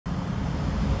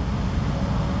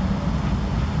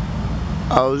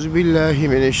Auzubillahi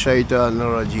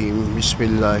minash-shaytanir-rajim.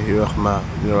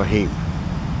 Bismillahir-rahmanir-rahim.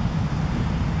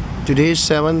 Today is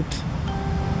 7th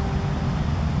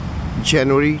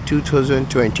January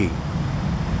 2020.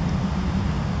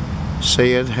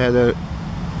 Sayyid Haider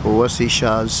Wasi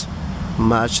Shah's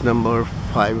match number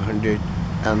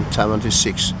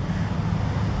 576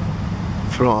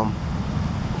 from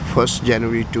 1st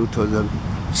January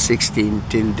 2016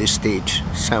 till this date,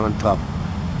 7th of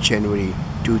January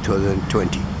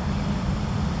 2020.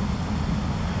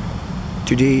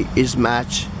 Today is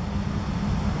match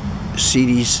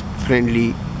series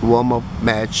friendly warm-up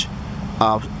match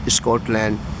of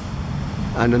Scotland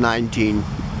under 19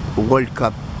 World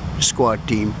Cup squad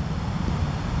team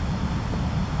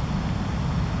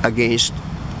against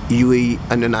UAE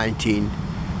under 19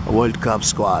 World Cup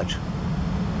squad,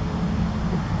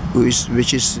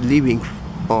 which is leaving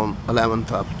on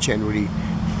 11th of January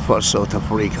for South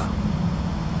Africa.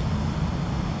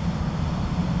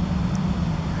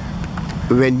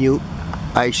 Venue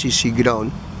ICC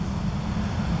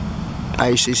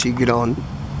ground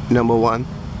number 1,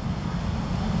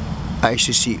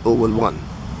 ICC Oval 1,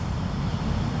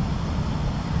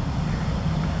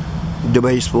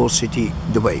 Dubai Sports City,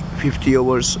 Dubai. 50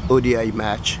 overs ODI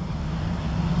match,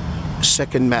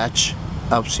 second match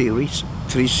of series,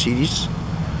 3 series.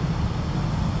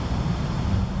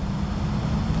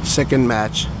 Second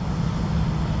match,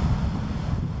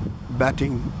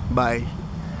 batting by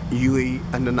UAE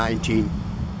under 19.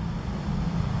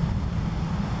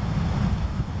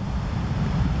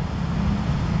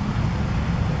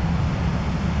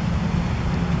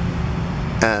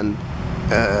 And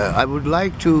I would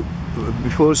like to,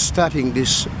 before starting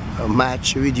this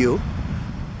match video,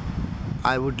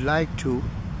 I would like to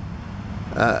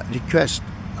request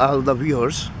all the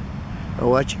viewers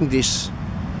watching this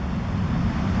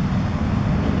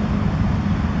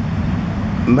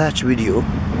match video,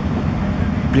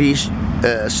 please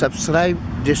subscribe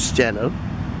this channel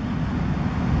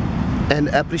and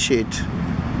appreciate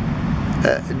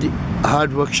the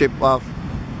hard workship of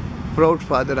proud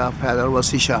father of Haider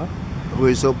Wasi Shah, who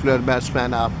is opener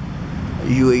batsman of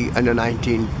UAE under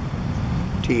 19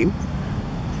 team.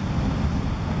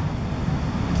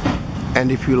 And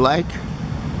if you like,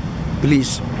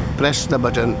 please press the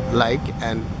button like,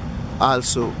 and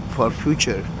also for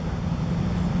future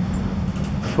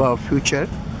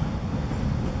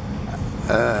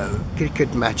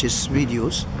cricket matches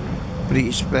videos,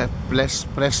 please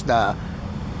press the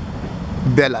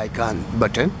bell icon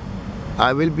button.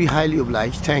 I will be highly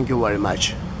obliged. Thank you very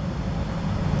much.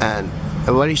 And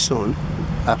very soon,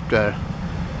 after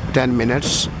 10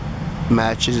 minutes,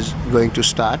 match is going to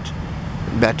start,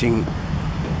 batting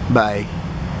by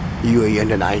UAE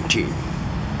under 19.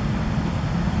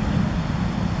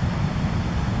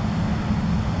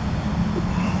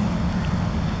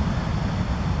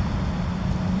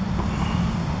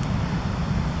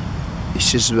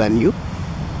 This is venue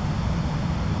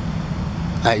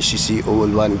ICC Oval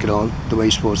 1 ground,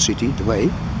 Dubai Sports City, Dubai.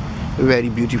 Very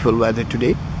beautiful weather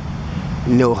today.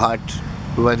 No hot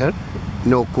weather,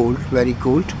 no cold, very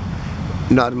cold.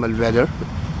 Normal weather.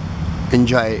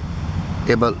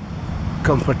 Enjoyable,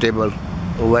 comfortable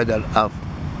weather of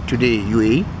today,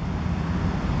 UAE.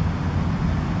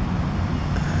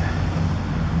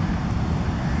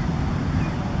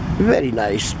 Very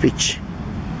nice pitch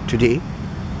today.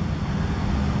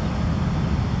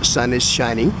 Sun is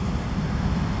shining.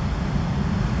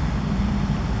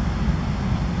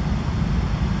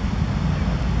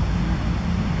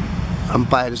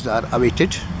 Umpires are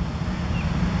awaited.